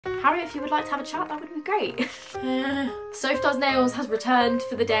Harry, if you would like to have a chat, that would be great. Soph Does Nails has returned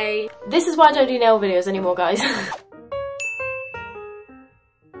for the day. This is why I don't do nail videos anymore, guys.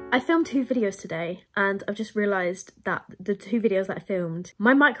 I filmed 2 videos today and I've just realised that the 2 videos that I filmed,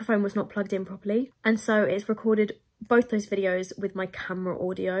 my microphone was not plugged in properly, and so it's recorded both those videos with my camera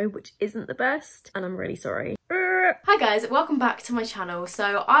audio, which isn't the best, and I'm really sorry. Hi guys, welcome back to my channel.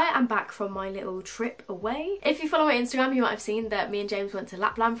 So I am back from my little trip away. If you follow my Instagram, you might have seen that me and James went to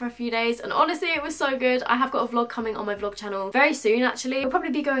Lapland for a few days, and honestly it was so good. I have got a vlog coming on my vlog channel very soon actually. It'll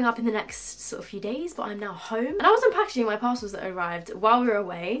probably be going up in the next sort of few days, but I'm now home. And I was unpackaging my parcels that arrived while we were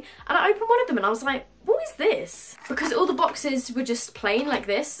away, and I opened one of them and I was like, what is this? Because all the boxes were just plain like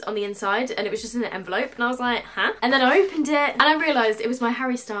this on the inside, and it was just in an envelope, and I was like, huh? And then I opened it and I realised it was my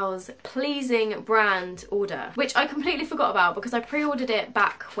Harry Styles Pleasing brand order, which I completely forgot about because I pre-ordered it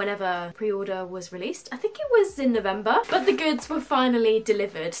back whenever pre-order was released. I think it was in November, but the goods were finally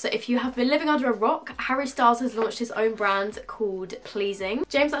delivered. So if you have been living under a rock, Harry Styles has launched his own brand called Pleasing.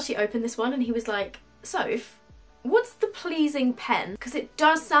 James actually opened this one and he was like, Soph, what's the pleasing pen? Because it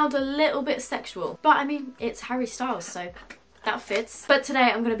does sound a little bit sexual, but I mean, it's Harry Styles, so that fits. But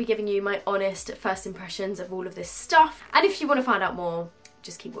today I'm going to be giving you my honest first impressions of all of this stuff, and if you want to find out more,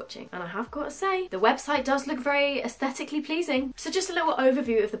 just keep watching. And I have got to say, the website does look very aesthetically pleasing. So just a little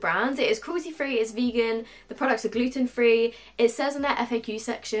overview of the brand. It is cruelty-free, it's vegan, the products are gluten-free. It says in their FAQ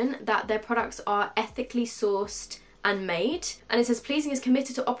section that their products are ethically sourced and made, and it says Pleasing is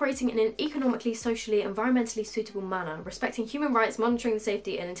committed to operating in an economically, socially, environmentally suitable manner, respecting human rights, monitoring the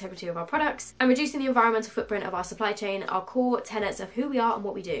safety and integrity of our products, and reducing the environmental footprint of our supply chain, our core tenets of who we are and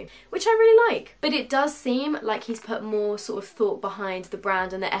what we do, which I really like. But it does seem like he's put more sort of thought behind the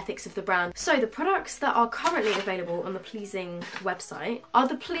brand and the ethics of the brand. So the products that are currently available on the Pleasing website are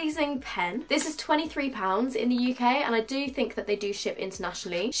the Pleasing pen. This is £23 in the UK, and I do think that they do ship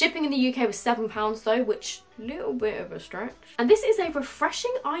internationally. Shipping in the UK was £7 though, which little bit of a stretch. And this is a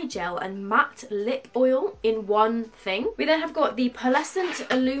refreshing eye gel and matte lip oil in one thing. We then have got the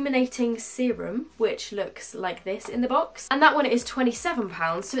pearlescent illuminating serum, which looks like this in the box, and that one is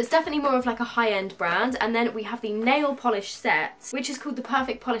 £27, so it's definitely more of like a high-end brand. And then we have the nail polish set, which is called the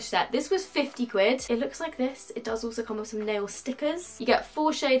Perfect Polish Set. This was 50 quid. It looks like this. It does also come with some nail stickers. You get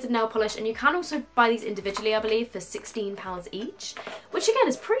 4 shades of nail polish, and you can also buy these individually, I believe, for £16 each, which again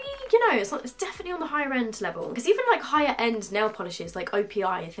is pretty, you know, it's definitely on the higher end level. Because even like higher end nail polishes like OPI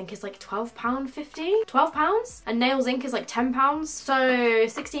I think is like £12.50, £12, and Nails Inc is like £10, so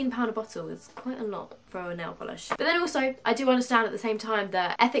 £16 a bottle is quite a lot for a nail polish. But then also I do understand at the same time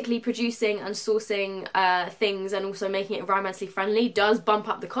that ethically producing and sourcing things and also making it environmentally friendly does bump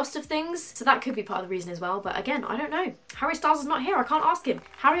up the cost of things, so that could be part of the reason as well. But again, I don't know. Harry Styles is not here, I can't ask him.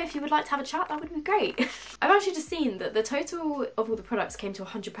 Harry, if you would like to have a chat, that would be great. I've actually just seen that the total of all the products came to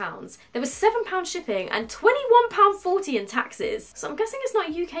 £100. There was £7 shipping and £21.40 in taxes, so I'm guessing it's not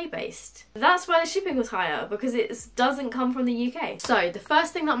UK based. That's why the shipping was higher, because it doesn't come from the UK. So the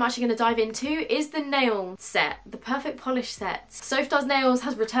first thing that I'm actually going to dive into is the nail set, the Perfect Polish set. Soph Does Nails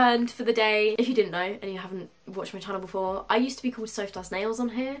has returned for the day. If you didn't know and you haven't watched my channel before, I used to be called Soph Does Nails on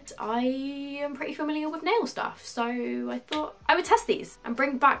here. I am pretty familiar with nail stuff, so I thought I would test these and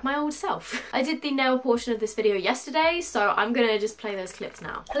bring back my old self. I did the nail portion of this video yesterday, so I'm gonna just play those clips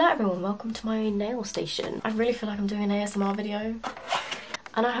now. Hello everyone, welcome to my nail station. I really feel like I'm doing an ASMR video.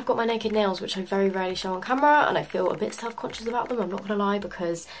 And I have got my naked nails, which I very rarely show on camera, and I feel a bit self-conscious about them, I'm not gonna lie,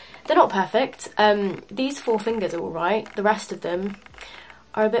 because they're not perfect. These 4 fingers are alright, the rest of them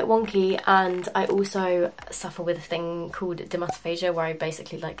are a bit wonky, and I also suffer with a thing called dermatophagia, where I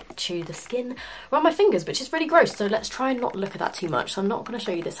basically like chew the skin around my fingers, which is really gross, so let's try and not look at that too much. So I'm not going to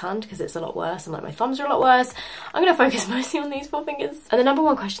show you this hand because it's a lot worse, and like my thumbs are a lot worse. I'm going to focus mostly on these 4 fingers. And the number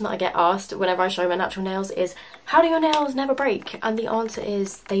one question that I get asked whenever I show my natural nails is, how do your nails never break? And the answer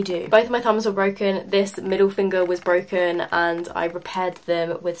is, they do. Both of my thumbs were broken, this middle finger was broken, and I repaired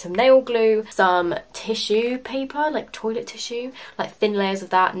them with some nail glue, some tissue paper, like toilet tissue, like thin layers of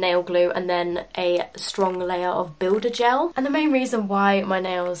that, nail glue, and then a strong layer of builder gel. And the main reason why my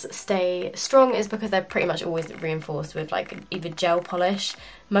nails stay strong is because they're pretty much always reinforced with like either gel polish,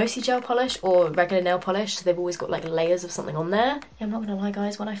 mostly gel polish, or regular nail polish, so they've always got like layers of something on there. Yeah, I'm not gonna lie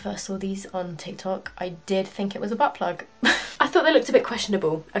guys, when I first saw these on TikTok, I did think it was a butt plug. I thought they looked a bit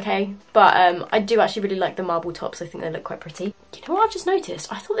questionable, okay? But I do actually really like the marble tops. I think they look quite pretty. You know what I've just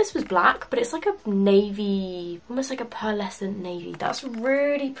noticed? I thought this was black, but it's like a navy, almost like a pearlescent navy. That's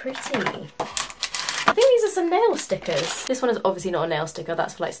really pretty. I think these are some nail stickers. This one is obviously not a nail sticker.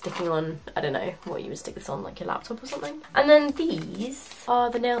 That's for like sticking on, I don't know, what you would stick this on, like your laptop or something. And then these are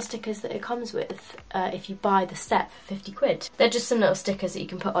the nail stickers that it comes with if you buy the set for 50 quid. They're just some little stickers that you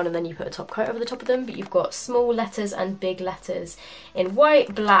can put on and then you put a top coat over the top of them, but you've got small letters and big letters in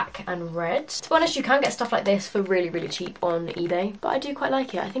white, black and red. To be honest, you can get stuff like this for really, really cheap on eBay, but I do quite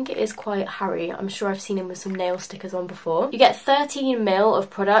like it. I think it is quite Harry. I'm sure I've seen him with some nail stickers on before. You get 13 mil of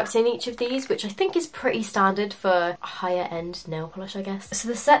product in each of these, which I think is pretty standard for a higher end nail polish, I guess. So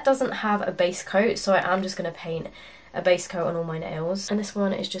the set doesn't have a base coat, so I am just going to paint a base coat on all my nails, and this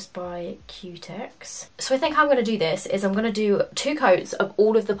one is just by Q-Tex. So I think how I'm going to do this is I'm going to do 2 coats of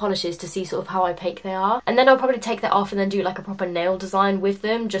all of the polishes to see sort of how opaque they are, and then I'll probably take that off and then do like a proper nail design with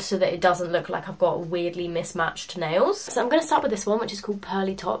them, just so that it doesn't look like I've got weirdly mismatched nails. So I'm going to start with this one, which is called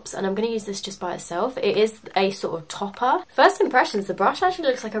Pearly Tops, and I'm going to use this just by itself. It is a sort of topper. First impressions, the brush actually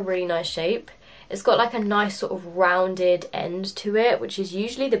looks like a really nice shape. It's got like a nice sort of rounded end to it, which is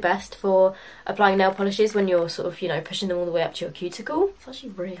usually the best for applying nail polishes when you're sort of, you know, pushing them all the way up to your cuticle. It's actually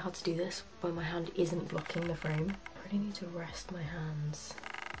really hard to do this when my hand isn't blocking the frame. I really need to rest my hands.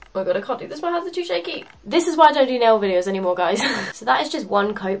 Oh my god, I can't do this, my hands are too shaky. This is why I don't do nail videos anymore, guys. So that is just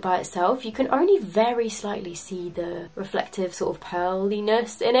one coat by itself. You can only very slightly see the reflective sort of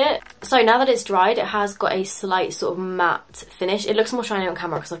pearliness in it. So now that it's dried, it has got a slight sort of matte finish. It looks more shiny on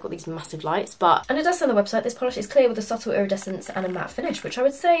camera because I've got these massive lights, but... And it does say on the website, this polish is clear with a subtle iridescence and a matte finish, which I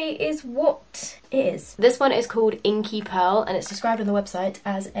would say is what it is. This one is called Inky Pearl, and it's described on the website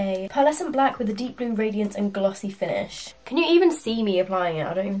as a pearlescent black with a deep blue radiance and glossy finish. Can you even see me applying it?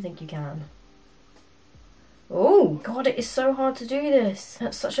 I don't even think you can. Oh god, it is so hard to do this.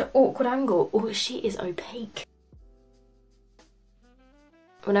 That's such an awkward angle. Oh, she is opaque.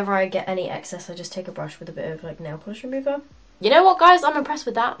 Whenever I get any excess, I just take a brush with a bit of like nail polish remover. You know what, guys? I'm impressed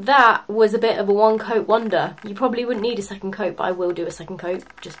with that. That was a bit of a one coat wonder. You probably wouldn't need a second coat, but I will do a second coat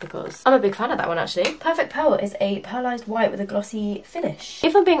just because I'm a big fan of that one, actually. Perfect Pearl is a pearlized white with a glossy finish.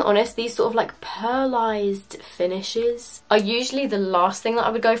 If I'm being honest, these sort of like pearlized finishes are usually the last thing that I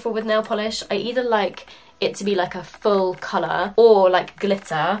would go for with nail polish. I either like it to be like a full colour or like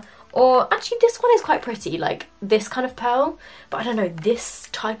glitter, or actually this one is quite pretty, like this kind of pearl, but I don't know, this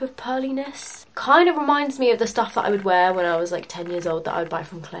type of pearliness kind of reminds me of the stuff that I would wear when I was like 10 years old that I would buy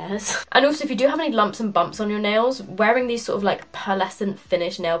from Claire's. And also, if you do have any lumps and bumps on your nails, wearing these sort of like pearlescent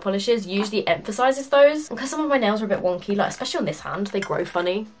finish nail polishes usually emphasises those. Because some of my nails are a bit wonky, like especially on this hand, they grow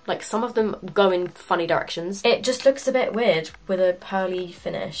funny. Like some of them go in funny directions. It just looks a bit weird with a pearly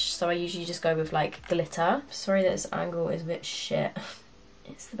finish, so I usually just go with like glitter. Sorry that this angle is a bit shit.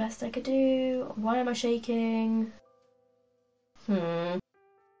 It's the best I could do. Why am I shaking?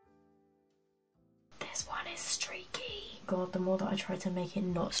 This one is streaky. God, the more that I try to make it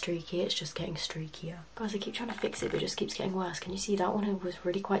not streaky, it's just getting streakier. Guys, I keep trying to fix it, but it just keeps getting worse. Can you see that one was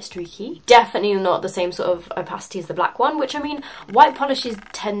really quite streaky? Definitely not the same sort of opacity as the black one, which I mean, white polishes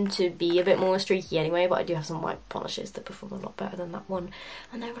tend to be a bit more streaky anyway, but I do have some white polishes that perform a lot better than that one,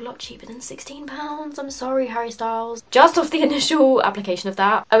 and they're a lot cheaper than £16. I'm sorry, Harry Styles. Just off the initial application of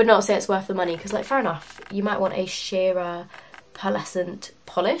that, I would not say it's worth the money, because like, fair enough, you might want a sheerer pearlescent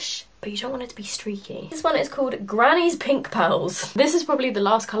polish, but you don't want it to be streaky. This one is called Granny's Pink Pearls. This is probably the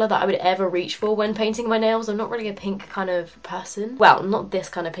last colour that I would ever reach for when painting my nails. I'm not really a pink kind of person. Well, not this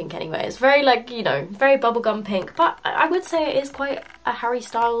kind of pink anyway. It's very like, you know, very bubblegum pink, but I would say it is quite a Harry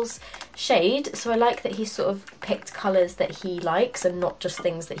Styles shade, so I like that he's sort of picked colours that he likes and not just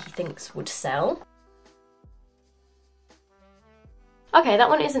things that he thinks would sell. Okay, that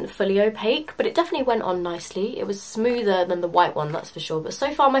one isn't fully opaque, but it definitely went on nicely. It was smoother than the white one, that's for sure. But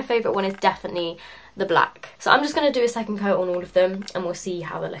so far, my favourite one is definitely the black. So I'm just going to do a second coat on all of them and we'll see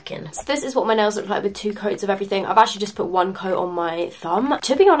how they're looking. So this is what my nails look like with 2 coats of everything. I've actually just put 1 coat on my thumb.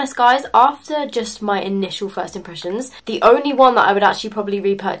 To be honest, guys, after just my initial first impressions, the only one that I would actually probably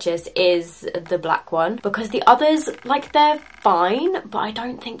repurchase is the black one, because the others, like, they're fine, but I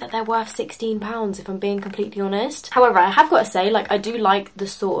don't think that they're worth £16 if I'm being completely honest. However, I have got to say, like, I do like the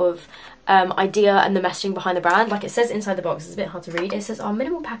sort of idea and the messaging behind the brand. Like it says inside the box, it's a bit hard to read. It says our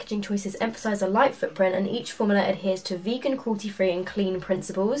minimal packaging choices emphasize a light footprint and each formula adheres to vegan, cruelty-free and clean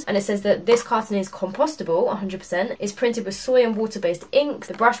principles. And it says that this carton is compostable 100%, is printed with soy and water-based inks,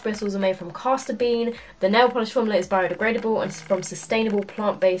 the brush bristles are made from castor bean, the nail polish formula is biodegradable and it's from sustainable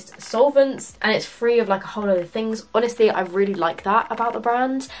plant-based solvents, and it's free of like a whole load of things. Honestly, I really like that about the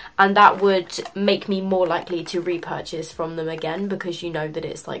brand, and that would make me more likely to repurchase from them again, because you know that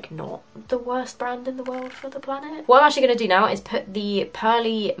it's like not the worst brand in the world for the planet. What I'm actually going to do now is put the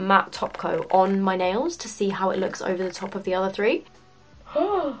pearly matte top coat on my nails to see how it looks over the top of the other 3.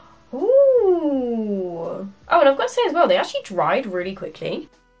 Ooh! and I've got to say as well, they actually dried really quickly.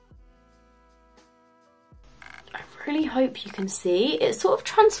 I really hope you can see. It sort of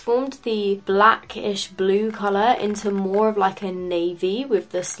transformed the blackish blue colour into more of like a navy with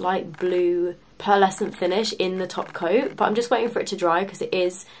the slight blue pearlescent finish in the top coat. But I'm just waiting for it to dry because it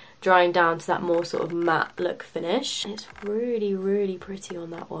is drying down to that more sort of matte look finish. It's really, really pretty on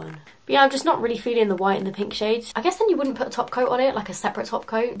that one. But yeah, I'm just not really feeling the white and the pink shades. I guess then you wouldn't put a top coat on it, like a separate top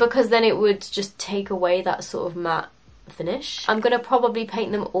coat, because then it would just take away that sort of matte finish. I'm gonna probably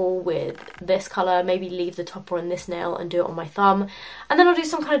paint them all with this colour, maybe leave the topper on this nail and do it on my thumb, and then I'll do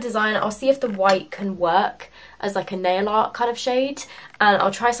some kind of design. I'll see if the white can work as like a nail art kind of shade, and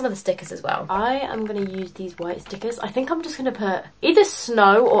I'll try some of the stickers as well. I am gonna use these white stickers. I think I'm just gonna put either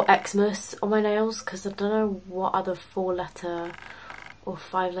snow or Xmas on my nails because I don't know what other 4-letter or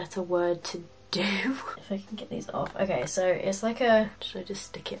 5-letter word to do. If I can get these off. Okay, so it's like a, should I just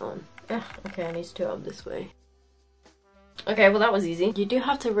stick it on? Yeah, okay, I need to do it up this way. Okay, well that was easy. You do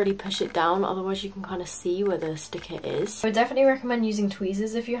have to really push it down, otherwise you can kind of see where the sticker is. I would definitely recommend using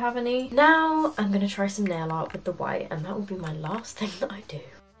tweezers if you have any. Now I'm going to try some nail art with the white, and that will be my last thing that I do.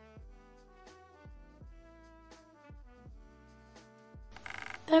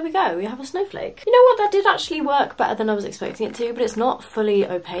 There we go, we have a snowflake. You know what, that did actually work better than I was expecting it to, but it's not fully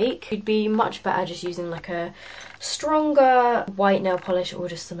opaque. It'd be much better just using like a stronger white nail polish or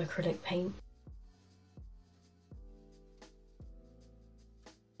just some acrylic paint.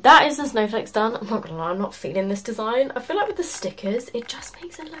 That is the snowflakes done. I'm not gonna lie, I'm not feeling this design. I feel like with the stickers, it just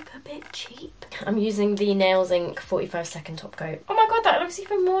makes it look a bit cheap. I'm using the Nails Ink 45-second top coat. Oh my god, that looks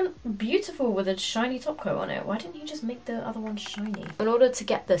even more beautiful with a shiny top coat on it. Why didn't you just make the other one shiny? In order to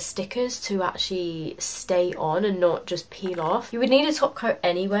get the stickers to actually stay on and not just peel off, you would need a top coat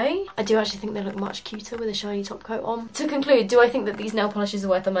anyway. I do actually think they look much cuter with a shiny top coat on. To conclude, do I think that these nail polishes are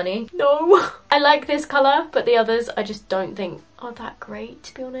worth the money? No. I like this colour, but the others I just don't think are that great,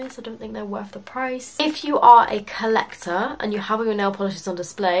 to be honest. I don't think they're worth the price. If you are a collector and you have all your nail polishes on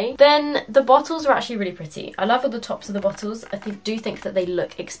display, then the bottles are actually really pretty. I love all the tops of the bottles. I do think that they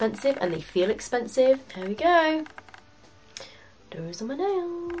look expensive and they feel expensive. There we go. Those are my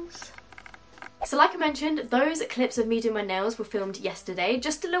nails. So like I mentioned, those clips of me doing my nails were filmed yesterday.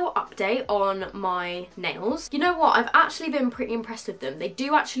 Just a little update on my nails. You know what? I've actually been pretty impressed with them. They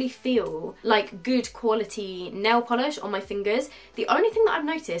do actually feel like good quality nail polish on my fingers. The only thing that I've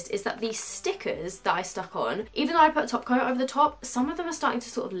noticed is that these stickers that I stuck on, even though I put a top coat over the top, some of them are starting to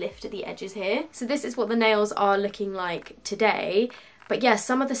sort of lift at the edges here. So this is what the nails are looking like today. But yeah,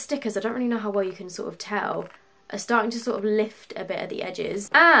 some of the stickers, I don't really know how well you can sort of tell, are starting to sort of lift a bit at the edges.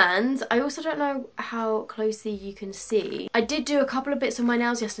 And I also don't know how closely you can see. I did do a couple of bits of my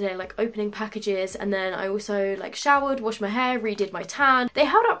nails yesterday, like opening packages, and then I also like showered, washed my hair, redid my tan. They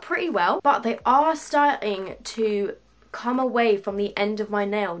held up pretty well, but they are starting to come away from the end of my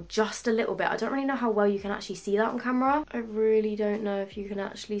nail just a little bit. I don't really know how well you can actually see that on camera. I really don't know if you can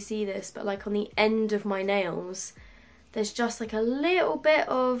actually see this, but like on the end of my nails, there's just like a little bit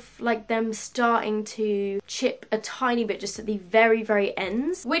of like them starting to chip a tiny bit just at the very, very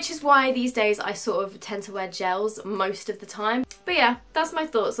ends, which is why these days I sort of tend to wear gels most of the time. But yeah, that's my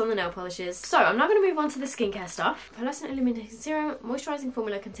thoughts on the nail polishes. So I'm now going to move on to the skincare stuff. Pearlescent Illuminating Serum moisturising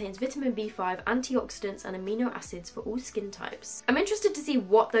formula contains vitamin B5, antioxidants and amino acids for all skin types. I'm interested to see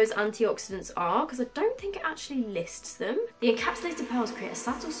what those antioxidants are because I don't think it actually lists them. The encapsulated pearls create a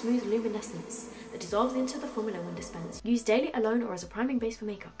subtle smooth luminescence that dissolves into the formula when dispensed. Use daily alone or as a priming base for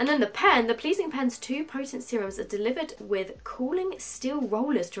makeup. And then the pen, the Pleasing Pen's 2 potent serums are delivered with cooling steel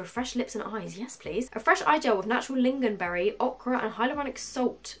rollers to refresh lips and eyes. Yes, please. A fresh eye gel with natural lingonberry, okra, and hyaluronic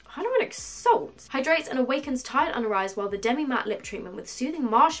salt. Hyaluronic salt hydrates and awakens tired under eyes, while the Demi Matte lip treatment with soothing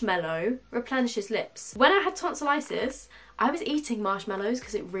marshmallow replenishes lips. When I had tonsillitis, I was eating marshmallows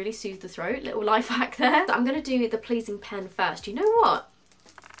because it really soothed the throat. Little life hack there. So I'm going to do the Pleasing Pen first. You know what?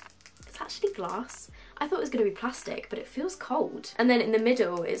 It's actually glass. I thought it was going to be plastic, but it feels cold. And then in the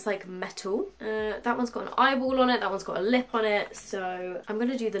middle, it's like metal. That one's got an eyeball on it, that one's got a lip on it. So I'm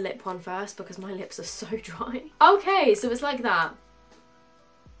going to do the lip one first because my lips are so dry. Okay, so it's like that.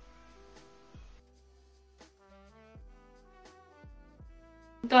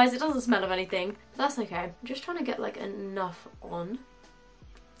 Guys, it doesn't smell of anything. That's okay. I'm just trying to get like enough on.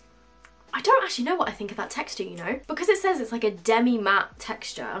 I don't actually know what I think of that texture, you know? Because it says it's like a demi-matte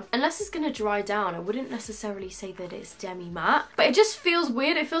texture. Unless it's going to dry down, I wouldn't necessarily say that it's demi-matte. But it just feels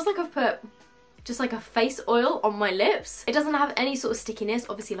weird. It feels like I've put just like a face oil on my lips. It doesn't have any sort of stickiness.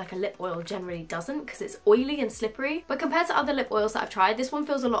 Obviously, like a lip oil generally doesn't because it's oily and slippery. But compared to other lip oils that I've tried, this one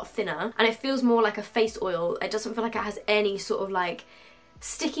feels a lot thinner. And it feels more like a face oil. It doesn't feel like it has any sort of like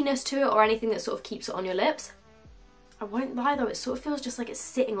stickiness to it or anything that sort of keeps it on your lips. I won't lie though, it sort of feels just like it's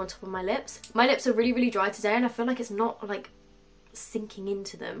sitting on top of my lips. My lips are really, really dry today and I feel like it's not like sinking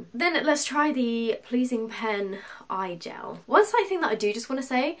into them. Then let's try the Pleasing Pen eye gel. One slight thing that I do just want to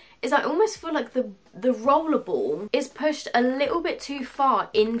say is I almost feel like the rollerball is pushed a little bit too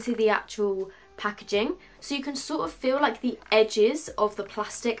far into the actual packaging, so you can sort of feel like the edges of the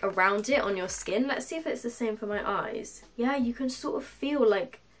plastic around it on your skin. Let's see if it's the same for my eyes. Yeah, you can sort of feel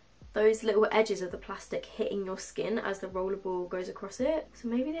like those little edges of the plastic hitting your skin as the rollerball goes across it. So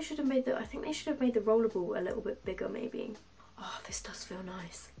maybe they should have made I think they should have made the rollerball a little bit bigger maybe. Oh, this does feel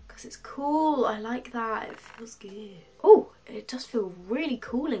nice because it's cool. I like that. It feels good. Oh, it does feel really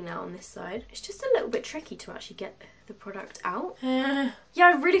cooling now on this side. It's just a little bit tricky to actually get the product out. Yeah,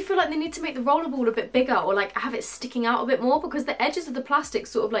 I really feel like they need to make the rollerball a bit bigger or like have it sticking out a bit more because the edges of the plastic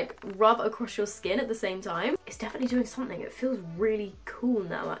sort of like rub across your skin at the same time. It's definitely doing something. It feels really cool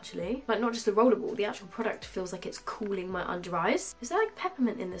now actually. Like not just the rollerball, the actual product feels like it's cooling my under eyes. Is there like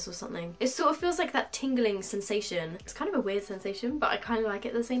peppermint in this or something? It sort of feels like that tingling sensation. It's kind of a weird sensation, but I kind of like it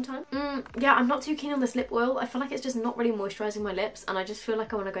at the same time. Yeah, I'm not too keen on this lip oil. I feel like it's just not really moisturising my lips and I just feel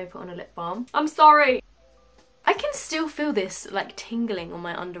like I want to go put on a lip balm. I'm sorry. I can still feel this like tingling on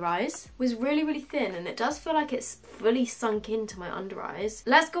my under eyes. It was really, really thin and it does feel like it's fully sunk into my under eyes.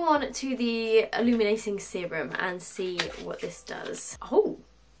 Let's go on to the illuminating serum and see what this does. Oh,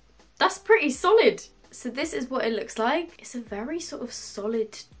 that's pretty solid. So this is what it looks like. It's a very sort of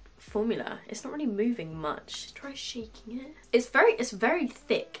solid formula. It's not really moving much. Let's try shaking it. It's very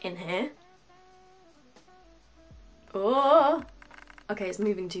thick in here. Oh. Okay, it's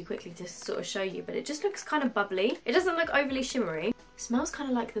moving too quickly to sort of show you, but it just looks kind of bubbly. It doesn't look overly shimmery. It smells kind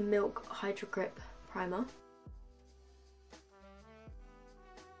of like the Milk Hydro Grip primer.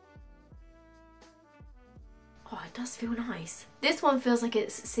 Oh, it does feel nice. This one feels like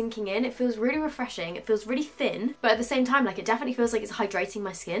it's sinking in. It feels really refreshing. It feels really thin, but at the same time, like it definitely feels like it's hydrating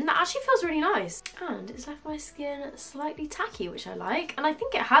my skin. That actually feels really nice. And it's left my skin slightly tacky, which I like. And I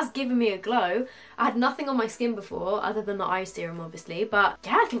think it has given me a glow. I had nothing on my skin before, other than the eye serum, obviously. But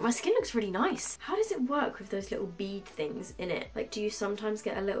yeah, I think my skin looks really nice. How does it work with those little bead things in it? Like, do you sometimes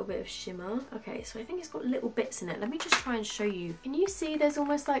get a little bit of shimmer? Okay, so I think it's got little bits in it. Let me just try and show you. Can you see there's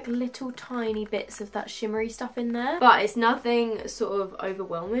almost like little tiny bits of that shimmery stuff in there? But it's nothing sort of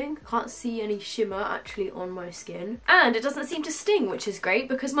overwhelming. Can't see any shimmer actually on my skin, and it doesn't seem to sting, which is great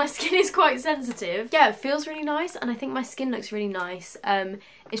because my skin is quite sensitive. Yeah, it feels really nice and I think my skin looks really nice.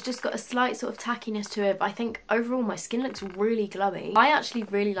 It's just got a slight sort of tackiness to it, but I think overall my skin looks really glowy. I actually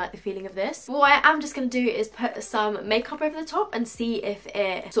really like the feeling of this. What I am just going to do is put some makeup over the top and see if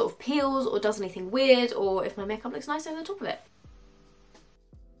it sort of peels or does anything weird, or if my makeup looks nice over the top of it.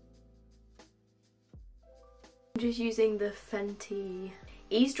 I'm just using the Fenty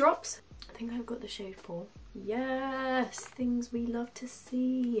Ease Drops. I think I've got the shade 4. Yes, things we love to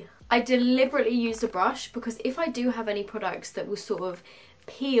see. I deliberately used a brush because if I do have any products that will sort of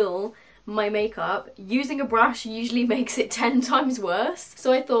peel my makeup, using a brush usually makes it 10 times worse.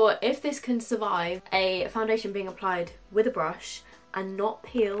 So I thought if this can survive a foundation being applied with a brush and not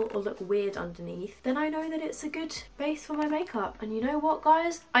peel or look weird underneath, then I know that it's a good base for my makeup. And you know what,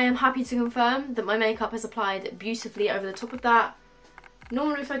 guys? I am happy to confirm that my makeup has applied beautifully over the top of that.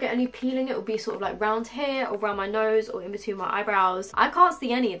 Normally if I get any peeling, it will be sort of like round here or around my nose or in between my eyebrows. I can't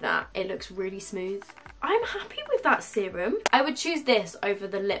see any of that. It looks really smooth. I'm happy with that serum. I would choose this over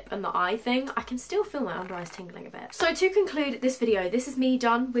the lip and the eye thing. I can still feel my under eyes tingling a bit. So to conclude this video, this is me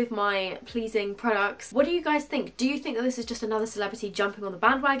done with my pleasing products. What do you guys think? Do you think that this is just another celebrity jumping on the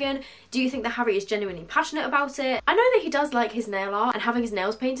bandwagon? Do you think that Harry is genuinely passionate about it? I know that he does like his nail art and having his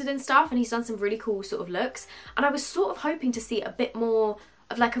nails painted and stuff, and he's done some really cool sort of looks. And I was sort of hoping to see a bit more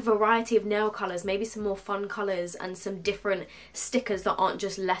of like a variety of nail colours, maybe some more fun colours and some different stickers that aren't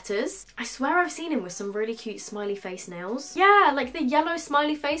just letters. I swear I've seen him with some really cute smiley face nails. Yeah, like the yellow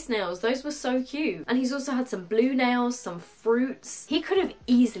smiley face nails, those were so cute. And he's also had some blue nails, some fruits. He could have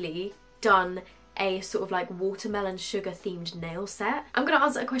easily done a sort of like watermelon sugar themed nail set. I'm gonna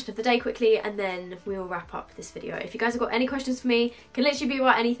answer a question of the day quickly and then we'll wrap up this video. If you guys have got any questions for me, can literally be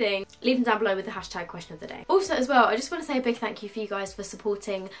about anything, leave them down below with the hashtag question of the day. Also as well, I just want to say a big thank you for you guys for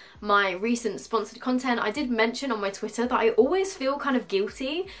supporting my recent sponsored content. I did mention on my Twitter that I always feel kind of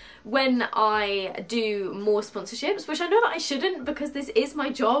guilty when I do more sponsorships, which I know that I shouldn't because this is my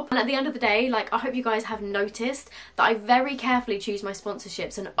job. And at the end of the day, like, I hope you guys have noticed that I very carefully choose my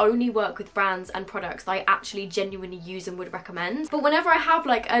sponsorships and only work with brands and and products that I actually genuinely use and would recommend. But whenever I have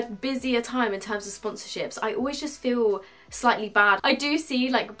like a busier time in terms of sponsorships, I always just feel slightly bad. I do see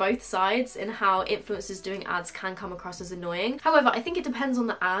like both sides in how influencers doing ads can come across as annoying. However, I think it depends on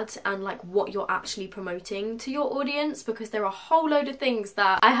the ad and like what you're actually promoting to your audience, because there are a whole load of things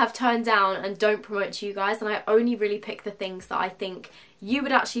that I have turned down and don't promote to you guys, and I only really pick the things that I think you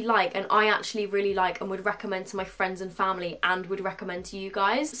would actually like and I actually really like and would recommend to my friends and family and would recommend to you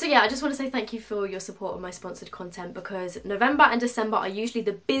guys. So yeah, I just want to say thank you for your support of my sponsored content, because November and December are usually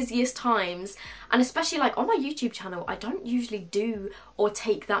the busiest times, and especially like on my YouTube channel I don't usually do or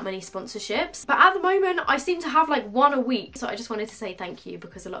take that many sponsorships, but at the moment I seem to have like one a week. So I just wanted to say thank you,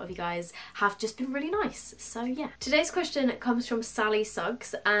 because a lot of you guys have just been really nice. So yeah. Today's question comes from Sally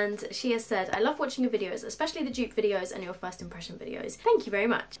Suggs, and she has said, I love watching your videos, especially the dupe videos and your first impression videos. Thank you very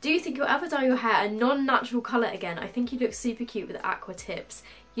much. Do you think you'll ever dye your hair a non-natural colour again? I think you look super cute with aqua tips.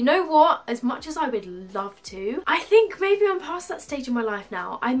 You know what? As much as I would love to, I think maybe I'm past that stage in my life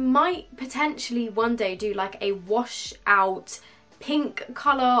now. I might potentially one day do like a wash out pink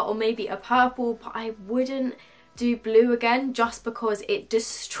colour or maybe a purple, but I wouldn't do blue again just because it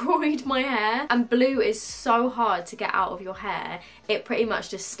destroyed my hair, and blue is so hard to get out of your hair. It pretty much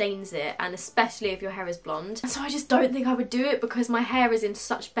just stains it, and especially if your hair is blonde. And so I just don't think I would do it, because my hair is in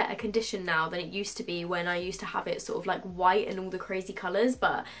such better condition now than it used to be when I used to have it sort of like white and all the crazy colours.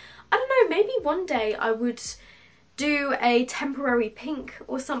 But I don't know, maybe one day I would do a temporary pink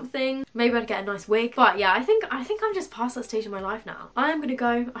or something. Maybe I'd get a nice wig. But yeah, I think I'm just past that stage in my life now. I'm gonna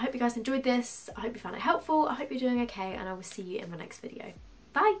go. I hope you guys enjoyed this. I hope you found it helpful. I hope you're doing okay, and I will see you in my next video.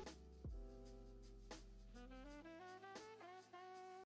 Bye.